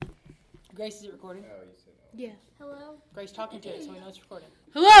Grace, is it recording? Oh, you said no. Yeah. Hello? Grace, talking to it so we know it's recording.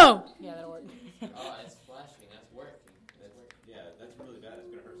 Hello! Yeah, that'll work. Oh, it's flashing. That's working. Yeah, that's really bad. It's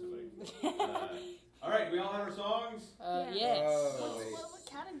going to hurt somebody. All right, we all have our songs? Yes. What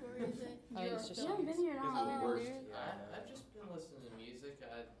category is it? It's just You haven't been here in It's the worst. I've just been listening to music.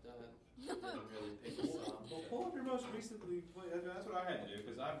 I didn't really pick a song. Well, pull up your most recently played. That's what I had to do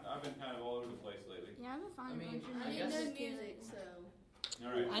because I've been kind of all over the place lately. Yeah, I'm a fine bunch. I I guess- didn't know music, so. All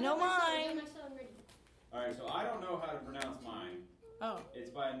right. I know mine. Get my song ready. All right, so I don't know how to pronounce mine. Oh.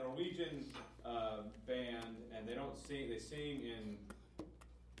 It's by a Norwegian band, and they don't sing. They sing in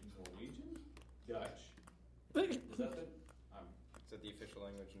Norwegian, Dutch. Is that the? Is that the official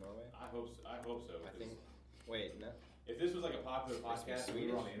language in Norway? I hope so. I hope so. I think. Wait, no. If this was like a popular Must be podcast and we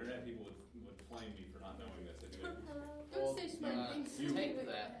were on the Swedish. internet, people would flame me for not knowing this. They'd be like, Don't say smart things. Take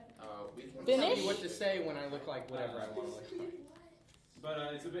that. We can Finish? Tell me what to say when I look like whatever I want to look like. But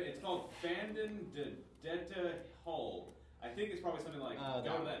it's called Fanden de Dette Hull. I think it's probably something like Oh, Go that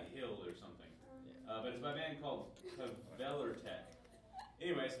to one. That Hill or something. Yeah. But it's by a band called Kvelertek.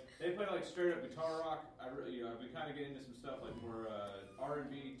 Anyways, they play like straight up guitar rock. I've been kind of getting into some stuff like more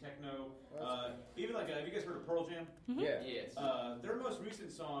R&B, techno, even like have you guys heard of Pearl Jam? Yeah. Yes. Their most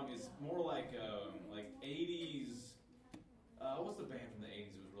recent song is more like 80s. What's the band from the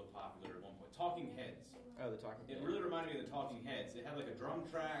 80s that was real popular at one point? Talking Heads. Oh, the talking. It really reminded me of the Talking Heads. It had like a drum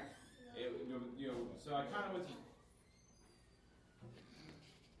track. So I kind of went to.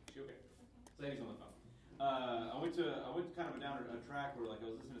 She okay? Lady's on the phone. I went kind of down a track where like I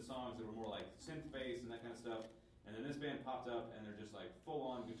was listening to songs that were more like synth bass and that kind of stuff, and then this band popped up and they're just like full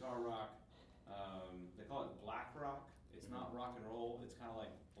on guitar rock. They call it black rock. It's not rock and roll. It's kind of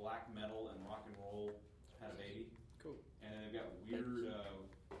like black metal and rock and roll kind of baby. Cool. And then they've got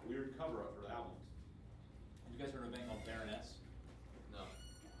weird cover art for albums. Have you guys heard of a band called Baroness? No.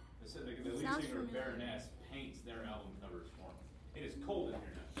 The lead Sounds singer of familiar. Baroness paints their album covers for them. It is cold in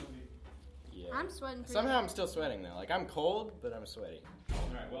here now. Yeah. I'm sweating pretty Somehow bad. I'm still sweating though. Like I'm cold, but I'm sweaty. All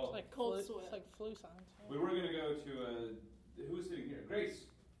right, well, It's like Cold flu, sweat. It's like flu signs. we were going to go to, who is sitting here? Grace.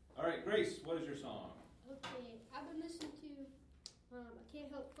 All right, Grace, what is your song? Okay, I've been listening to I Can't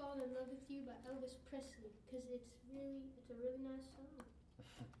Help Falling in Love with You by Elvis Presley because it's a really nice song.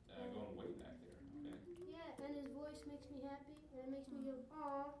 Going way back there. Okay. Yeah, and his voice makes me happy and it makes me go,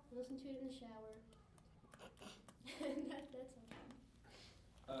 aw, listen to it in the shower. That's all.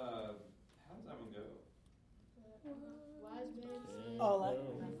 How does that one go? Wise man said. Oh,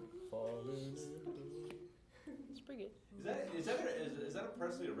 it's pretty good. Is that a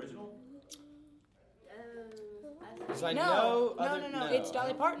Presley original? Because I No, know no, other. no, it's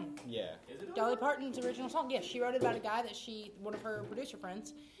Dolly Parton. Yeah. Is it? Dolly Parton's original song. Yes, she wrote it about a guy that one of her producer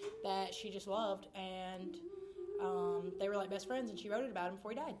friends, that she just loved, and they were like best friends, and she wrote it about him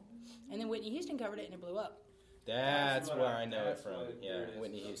before he died. And then Whitney Houston covered it, and it blew up. That's That's where what I know it that's from. what- Yeah, there it is.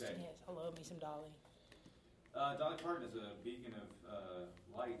 Whitney Okay. Houston. Yes, I love me some Dolly. Dolly Parton is a beacon of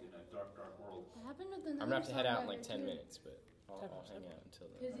light in a dark, dark world. What happened with the I'm gonna have to head out in like 10 minutes, but I'll hang out until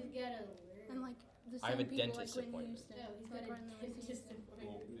Because then. he's got And like the I have same a people dentist like Whitney appointment. Houston. No, he's Like got right in the a list. dentist Well,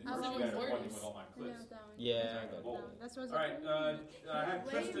 appointment. How's first that you got an work? appointment with all my I know clips. that one. Yeah, I Sorry, got well, that. That's what I was All right, like. I have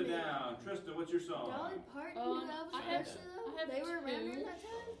Wait a Trista minute. down. Trista, what's your song? Dolly Parton Um, and Elvis I have- Presley, I though? have They were around two. during that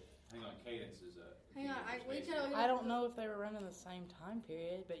time? Hang on, Cadence is Hang on, we gotta. I don't know if they were running the same time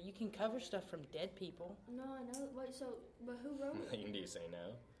period, but you can cover stuff from dead people. No, I know. Wait, so, but who wrote it? You do say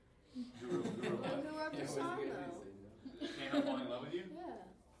no. Who wrote the song, though? Can't Help Falling in Love with You?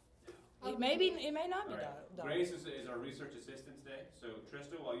 Yeah. It may not be All right. Dolly. Grace is our research assistant today. So,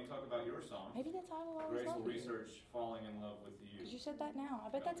 Trista, while you talk about your song, Maybe that's I Will Always Grace will Love You. research Falling in Love with You. Because you said that now. I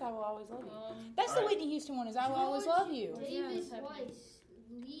bet that's I Will Always Love You. Um, That's the All right. Whitney Houston one. Is I Will Always Love You. David Yeah. Weiss,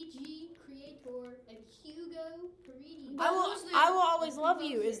 Luigi Creator, and Hugo Paridi. I Will Always Love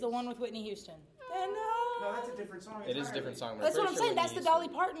You is the one with Whitney Houston. And, No, that's a different song. It is a different song. But that's what I'm pretty sure saying. That's Whitney the Dolly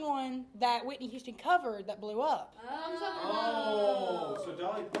Houston- Parton one that Whitney Houston covered that blew up. I'm talking Oh, so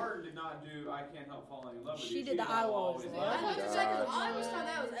Dolly Parton did not do I Can't Help Falling in Love with You. She did the I Will Always Love Love I You. thought the second. I always thought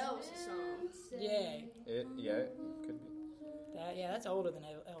that was Elvis' song. Yeah. It could be. That's older than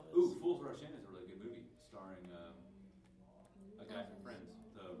Elvis. Ooh, Fools Rush In is a really good movie starring a guy from Friends,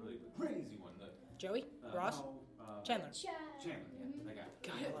 the really crazy one. Joey? Ross? No, Chandler. Chandler, yeah, that guy.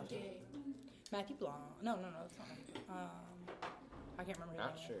 God, I love him. Matthew Blanc. No, that's not him. I can't remember his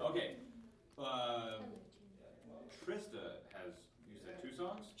Not name. sure. Okay, Trista has, you said 2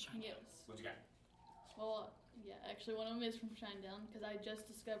 songs? yes. What you got? Well, yeah, actually one of them is from Shinedown because I just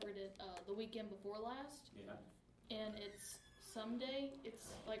discovered it the weekend before last. Yeah. And it's Someday. It's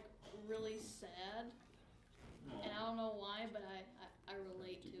like really sad. And I don't know why, but I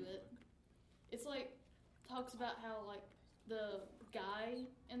relate to it. it's like talks about how like the guy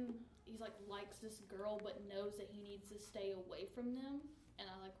and he's like likes this girl but knows that he needs to stay away from them, and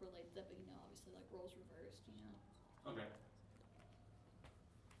I like relate to that, but obviously like roles reversed, Okay.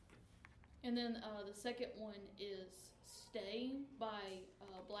 And then the second one is Stay by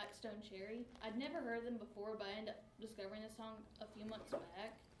Blackstone Cherry. I'd never heard them before, but I ended up discovering this song a few months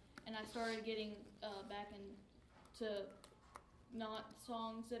back, and I started getting back into not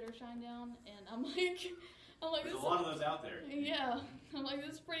songs that are Shinedown, and I'm like There's this. a lot of those out there. Yeah, I'm like,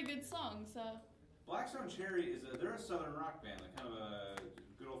 this is a pretty good song. So Blackstone Cherry they're a southern rock band, like kind of a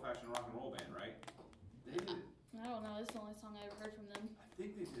good old fashioned rock and roll band, right? They did, I don't know. This is the only song I ever heard from them. I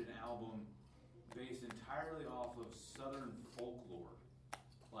think they did an album based entirely off of southern folklore,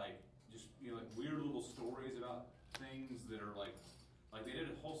 like just like weird little stories about things that are like they did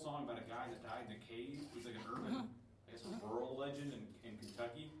a whole song about a guy that died in a cave. He's like an urban, I guess, a rural legend in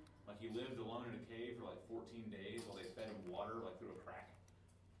Kentucky. Like he lived alone in a cave for like 14 days while they fed him water like through a crack,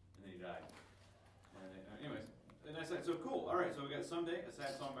 and then he died. Anyways, and I said, so cool. All right, so we got Someday, a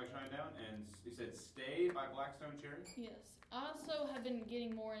sad song by Shinedown, and you said Stay by Blackstone Cherry. Yes. I also have been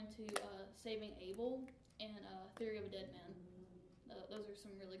getting more into Saving Abel and Theory of a Dead Man. Those are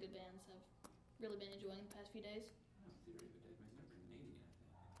some really good bands I've really been enjoying the past few days. Oh, Theory of a Dead Man. They're Canadian, I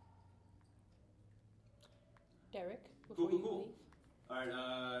think. Derek, Cool, before cool, you cool. leave. All right,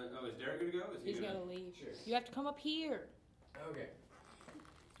 is Derek gonna go? Is he He's gonna? gonna leave. Sure. You have to come up here. Okay.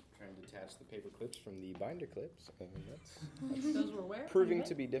 Trying to detach the paper clips from the binder clips, and that's Those were where? proving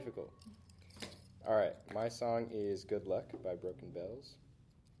to be difficult. All right, my song is "Good Luck" by Broken Bells,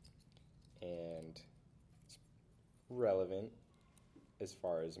 and it's relevant as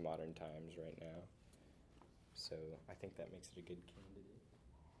far as modern times right now. So I think that makes it a good candidate.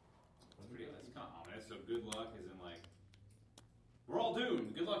 That's kind of ominous. So good luck is in like we're all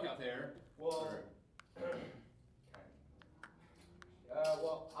doomed. Good luck out there. Well,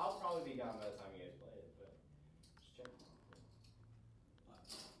 I'll probably be gone by the time you guys play it, but just check. I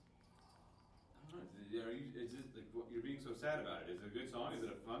don't know. Is this like you're being so sad about it? Is it a good song? Is it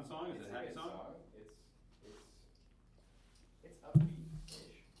a fun song? Is it a happy song? It's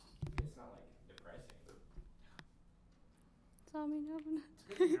upbeat-ish. It's not like depressing. Tommy, no, no.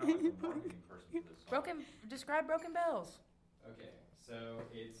 It's good that you're not like the marketing person for this song. Describe Broken Bells. Okay, so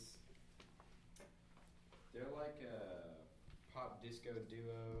they're like a pop disco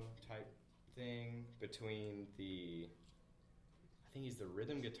duo type thing between I think he's the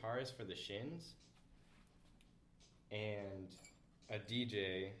rhythm guitarist for the Shins, and a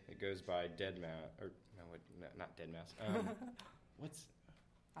DJ that goes by Deadmau5, or not Deadmau5. What's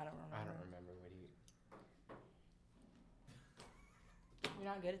I don't remember. I don't remember what he. You're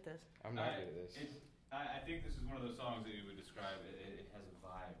not good at this. I'm not good at this. I think this is one of those songs that you would describe. It has a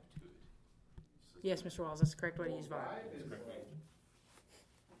vibe to it. Yes, Mr. Walls, that's the correct way to use vibe. It's correct way.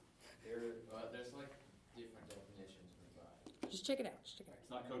 There's like different definitions for vibe. Just check it out. It's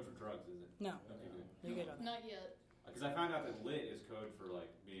not code for drugs, is it? No, Okay, good. you're good on that. Not yet. Because I found out that lit is code for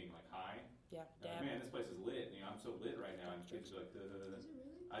like being like high. Yeah, Like, dab. man, this place is lit. I'm so lit right now. And kids are like, duh, duh, duh, duh. Is it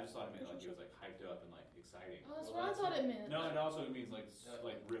really? I just thought it meant like it was like hyped up and like exciting. Oh, that's Well, what I that's thought it meant. No, it also means like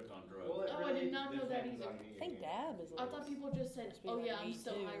like ripped on drugs. Oh, I did not know that either. I think dab is. I thought people just said, Must be "Oh like yeah, I'm me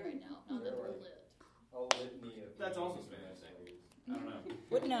so too." high right now." Not that they're lit. A litany of That's also meanings and Spanish. messages. I don't know.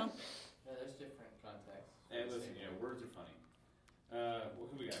 Wouldn't know. Yeah, there's different contexts. Hey, listen, words are funny. Who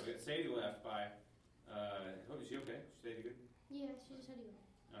we got? We got Sadie left by. Is she okay? Sadie good? Yeah, she just had to go.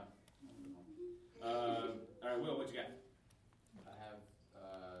 All right, Will, what you got? I have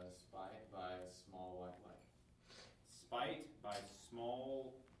Spite by Small White Light. Spite by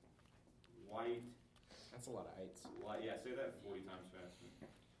Small White That's a lot of ites. Light. Yeah, say that 40 times fast.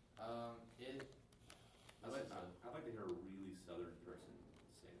 I'd like to hear a really southern person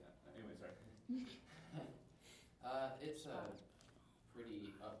say that. Anyway, sorry. It's a pretty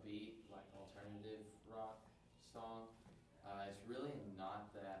upbeat, like alternative rock song. It's really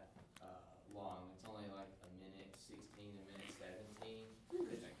not that long. It's only like a minute 16, a minute 17.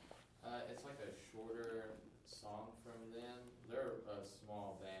 Interesting. It's like a shorter song from them. They're a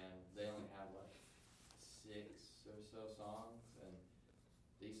small band. They only have like 6 or so songs, and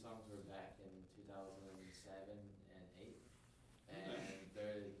these songs were back in 2007 and 8. And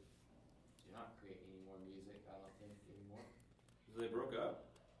they do not create any more music, I don't think, anymore. So they broke up?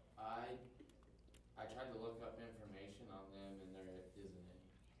 I tried to look up information on them, and there isn't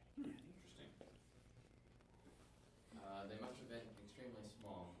any. Interesting. They must have been extremely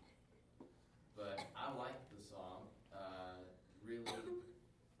small, but I like the song. Really,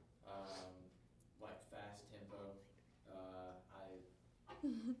 like fast tempo.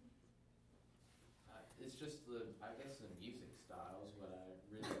 just I guess the music style is what I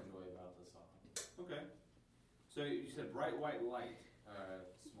really enjoy about the song. Okay. So you said Bright White Light.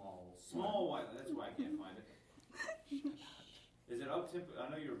 Small. White. That's why I can't find it. Is it up tempo? I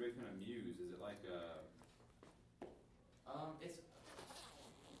know you're a big fan of Muse. Is it like It's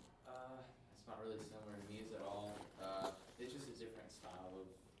not really similar to Muse at all. It's just a different style of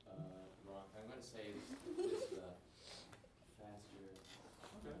rock. I'm gonna say it's just faster.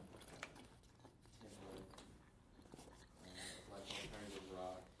 Okay. Tempo, like alternative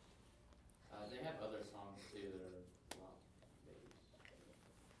rock. They have other songs too that are rock based.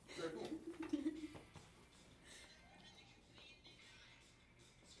 Very cool.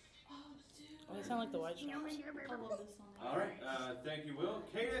 Oh, they sound like the White Stripes. I love this song. All right. Thank you, Will.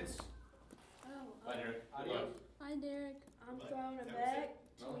 Cadence. Oh, Bye, Derek. Good Adios. luck. Hi, Derek. I'm Bye. throwing it That was back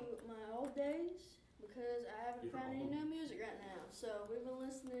it. to my old days because I haven't You're found any old. new music right now. So we've been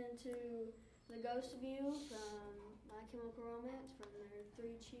listening to The Ghost of You from My Chemical Romance from their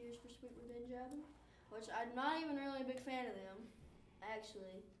 3 Cheers for Sweet Revenge album, which I'm not even really a big fan of them,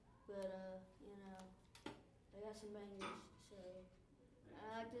 actually. But, you know, they got some bangers. So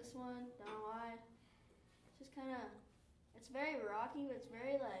I like this one. Don't know why. It's just kind of, it's very rocky, but it's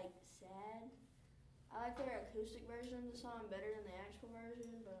very, like, sad. I like their acoustic version of the song better than the actual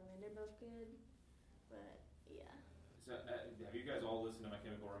version, but I mean, they're both good. But, yeah. So, have you guys all listened to My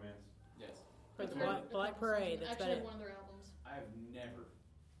Chemical Romance? Yes. For the I've heard Black a couple Parade, songs. that's I actually about have it. one of their albums. I've never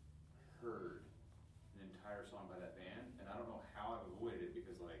heard an entire song by that band, and I don't know how I've avoided it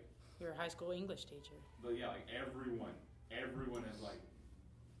because, like, You're a high school English teacher. but yeah, like everyone has like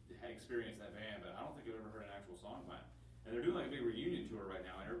experienced that band, but I don't think I've ever heard an actual song by it. And they're doing like a big reunion tour right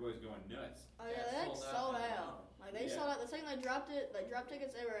now, and everybody's going nuts. Oh, yeah, Yeah, they sold sold out. out. Like, they Yeah. sold out. The second they dropped it, they dropped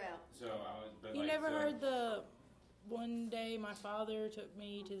tickets, they were out. So I was, but You like, never so, heard the one day my father took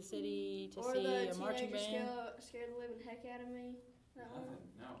me to the city to Or see the a marching teenagers band? scared the living heck out of me. That one.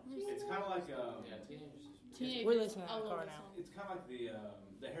 Nothing. No, it's kind of like Yeah, teenagers. Teenagers. We're listening to I that in the love car this now. song. it's kind of like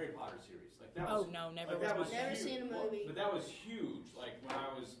the Harry Potter series. Like that Oh was no, never like, that was was my Never huge. seen a Well, movie. but that was huge. Like when I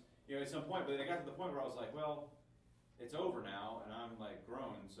was, at some point, but it got to the point where I was like, well, it's over now, and I'm like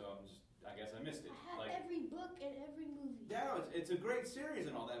grown, so I guess I missed it. I have Like, every book and every movie. yeah, it's a great series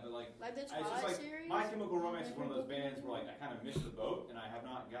and all that, but like, Like the it's just Twilight like series. My Chemical Romance is one of those Every book and bands where like I kind of missed the boat, and I have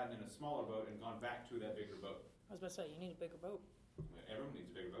not gotten in a smaller boat and gone back to that bigger boat. I was about to say, you need a bigger boat. Everyone needs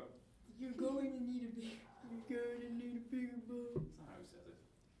a bigger boat. You're going to need a bigger. You're going to need a bigger boat. That's not how he says it.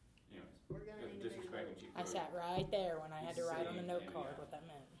 Anyways, We're gonna need a bigger disrespecting boat. Chief I Cody. sat right there when I had to write on the City, note yeah, card yeah. what that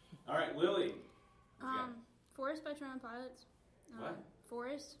meant. All right, Lily. Forest by Twenty One Pilots. What?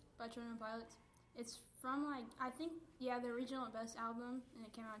 Forest by 21 Pilots. It's from I think the original at Best album, and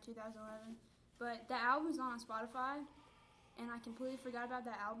it came out in 2011. But that album's not on Spotify, and I completely forgot about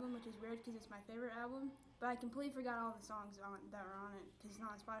that album, which is weird because it's my favorite album. But I completely forgot all the songs that were on it because it's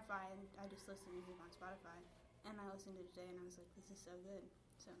not on Spotify, and I just listened to music on Spotify. And I listened to it today, and I was like, this is so good.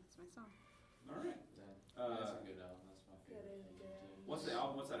 So that's my song. All right. That's a good album. That's my favorite. That is a good album. What's the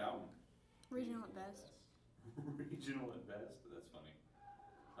album? What's that album? Regional at Best. Regional at Best. That's funny.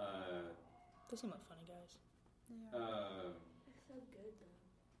 They seem like funny guys. It's so good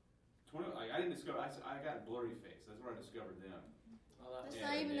though. I didn't discover. I got Blurry Face. That's where I discovered them. Oh, That's Yeah,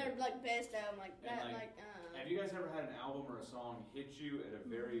 not even yeah. their like best album. Like And, that. like, Like Have you guys ever had an album or a song hit you at a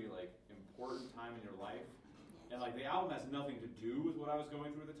very like important time in your life? And like the album has nothing to do with what I was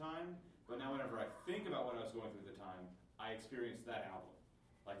going through at the time, but now whenever I think about what I was going through at the time, I experience that album.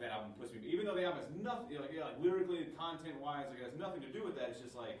 Like that album puts me, even though the album has nothing, like lyrically, content-wise, like it has nothing to do with that. It's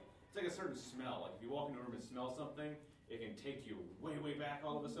just like it's like a certain smell. Like if you walk into a room and smell something, it can take you way, way back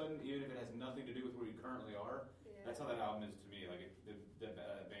all of a sudden, even if it has nothing to do with where you currently are. yeah. That's how that album is to me. Like the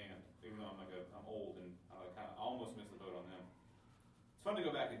band, even though I'm old and I almost missed the boat on them. It's fun to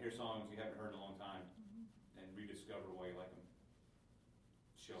go back and hear songs you haven't heard in a long time and rediscover why you like them.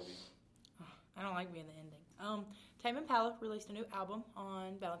 Shelby. I don't like being the ending. Tame Impala released a new album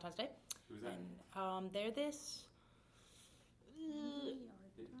on Valentine's Day, Who's that? and they're this.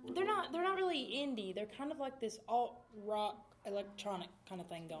 They're not really indie. They're kind of like this alt rock electronic kind of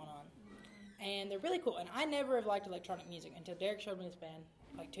thing going on, and they're really cool. And I never have liked electronic music until Derek showed me this band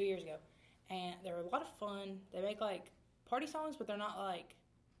like 2 years ago, and they're a lot of fun. They make like party songs, but they're not like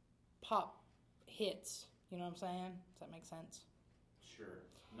pop hits. You know what I'm saying? Does that make sense? Sure.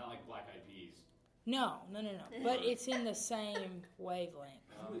 Not like Black Eyed Peas. No. But it's in the same wavelength.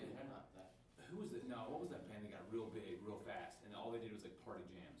 Oh, yeah, they're not that. Who was it? No, what was that band that got real big, real fast, and all they did was like party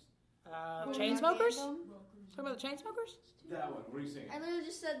jams? Chainsmokers? Talking about the Chainsmokers? That one. What are you singing? I literally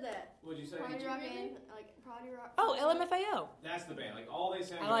just said that. What'd you say? Prodigy Rock and Prodigy Rock. Oh, LMFAO. That's the band. Like all they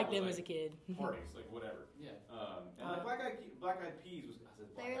sang. I liked about them was, as a kid. Parties, like whatever. Yeah. And like Black Eyed Peas was. I said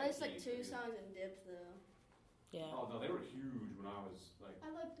Black They Eyed released like Peas, 2 but- songs in depth though. Yeah. Oh no, they were huge when I was like. I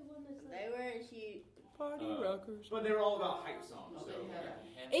like the one that's They weren't huge. Party rockers. But they were all about hype songs. Oh, So. they had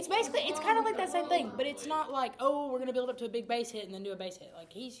a handful It's basically, it's kind of like that same thing, but it's Wait. not like, oh, we're gonna build up to a big bass hit and then do a bass hit.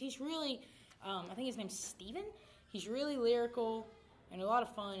 Like he's really, I think his name's Steven. He's really lyrical and a lot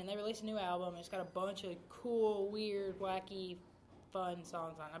of fun. And they released a new album. It's got a bunch of cool, weird, wacky, fun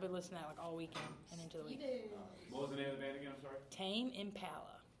songs on it. I've been listening to that like all weekend and into the week. What was the name of the band again? I'm sorry. Tame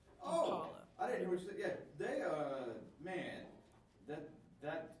Impala. Oh, I didn't hear what you said. Yeah, they man,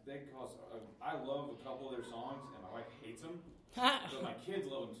 that they cause. I love a couple of their songs, and my wife hates them. But my kids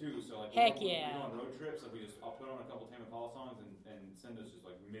love them too. So like, Heck we yeah. go on road trips. Like I'll put on a couple Tame Impala songs and send us just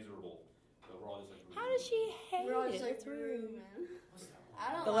like miserable. So we're all just like. How does she hate We're all it? just like That's through, rude. man. What's that one?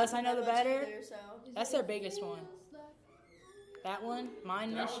 I don't. The like Less I them Know, that the much Better. Either, so. That's their biggest one. That one,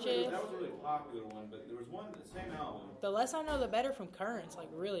 Mind That Mischief. was a really popular one, but there was one, the same album. The Less I Know, the Better from Currents, like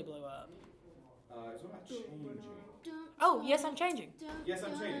really blew up. It's about changing. Oh, Yes, I'm Changing. Yes,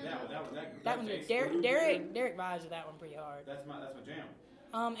 I'm changing. That one's good. Jace Derek vibes with that one pretty hard. That's my jam.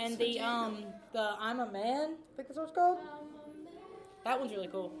 And the I'm a Man, I think that's what it's called. That one's really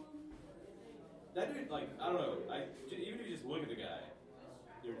cool. That dude, like, I don't know. Even if you just look at the guy,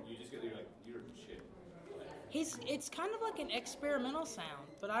 you're like, you're shit. It's kind of like an experimental sound,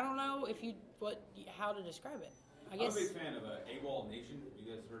 but I don't know how to describe it. I guess I'm a big fan of AWOL Nation.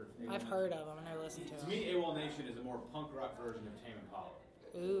 You guys heard of AWOL I've Nation? heard of them. I never listened to To them. me, AWOL Nation is a more punk rock version of Tame Impala.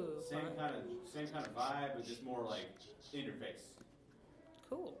 Ooh, Same fun. kind of vibe, but just more like in your face.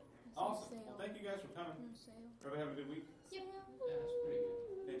 Cool. Awesome. Well, thank you guys for coming. Everybody have a good week. Yeah, that's pretty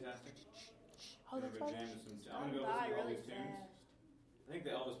good. Fantastic. Oh, that's Everybody right. jam to some. I'm gonna go listen to all these tunes. I think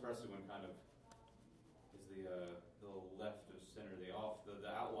the Elvis Presley one kind of is the left of center, the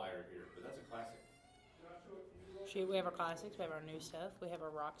outlier here, but that's a classic. Shoot, we have our classics, we have our new stuff, we have our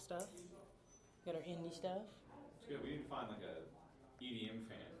rock stuff, we got our indie stuff. It's good. We need to find like a EDM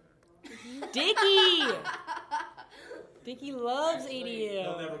fan. Dickie! Dickie loves Actually, EDM.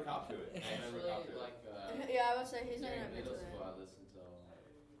 He'll never cop to it. He'll never Actually, cop to it. like, Yeah, I would say he's not during gonna middle mention school, that. I listened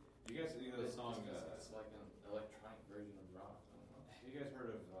to You guys know the song? It's like an electronic version of rock. I don't know. Have you guys heard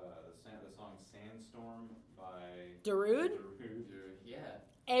of the song "Sandstorm" by Darude? Darude? Dude, yeah.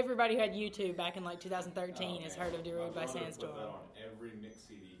 Everybody who had YouTube back in like 2013 has Oh, heard of man. Darude by My brother Sandstorm. put that on every mix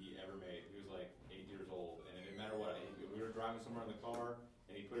CD he ever made. He was like 8 years old, and it didn't matter what. We were driving somewhere in the car,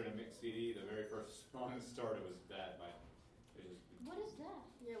 and he put in a mix CD. The very first song that started was that. What is that?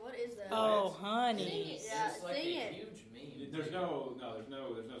 Yeah, what is that? Oh, Sing honey. it. Yeah, It's like sing a it. huge meme. There's no singing.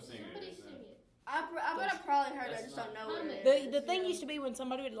 Somebody It's, sing it. I bet I've probably heard it. I That's just don't know not- what it is. The thing Yeah. used to be when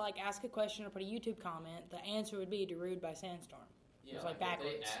somebody would like ask a question or put a YouTube comment, the answer would be Darude by Sandstorm. Yeah, It's like if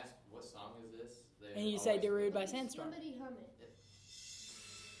backwards. they ask, what song is this? They And you say always Darude put- by Sandstorm. Somebody hum it.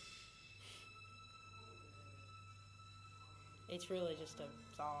 It's really just a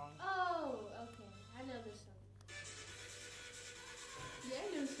song. Oh, okay. I know this song. Yeah,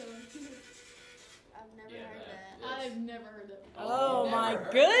 I know this song. I've never Yeah, heard that. that. I've never heard that. Oh Never my heard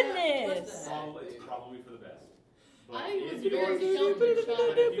that? goodness! What's that? it's probably for the best. But I if was you very are- selfish.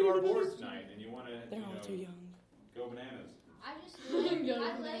 but if you are bored tonight and you want to, They're all too young. go bananas. I just Go I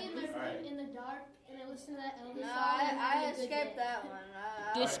to lay in my All right. room in the dark and I listen to that Elvis No, song. and I have a good escaped day. that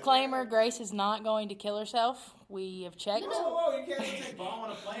one. Disclaimer: Grace is not going to kill herself. We have checked. Whoa, you can't say bomb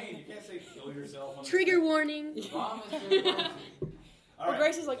on a plane. You can't say kill yourself on Trigger warning. Bomb is very funny. All Well, right.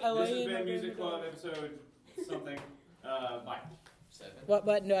 Grace is like, oh, This has yeah, been yeah, Music yeah. Club episode something. Bye. 7. What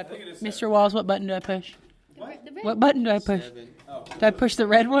button do I I think push? it is Mr. 7. Walls, what button do I push? What? What button do I push? Seven. Oh. Do I push the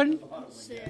red one? Bottom one, yeah. Six.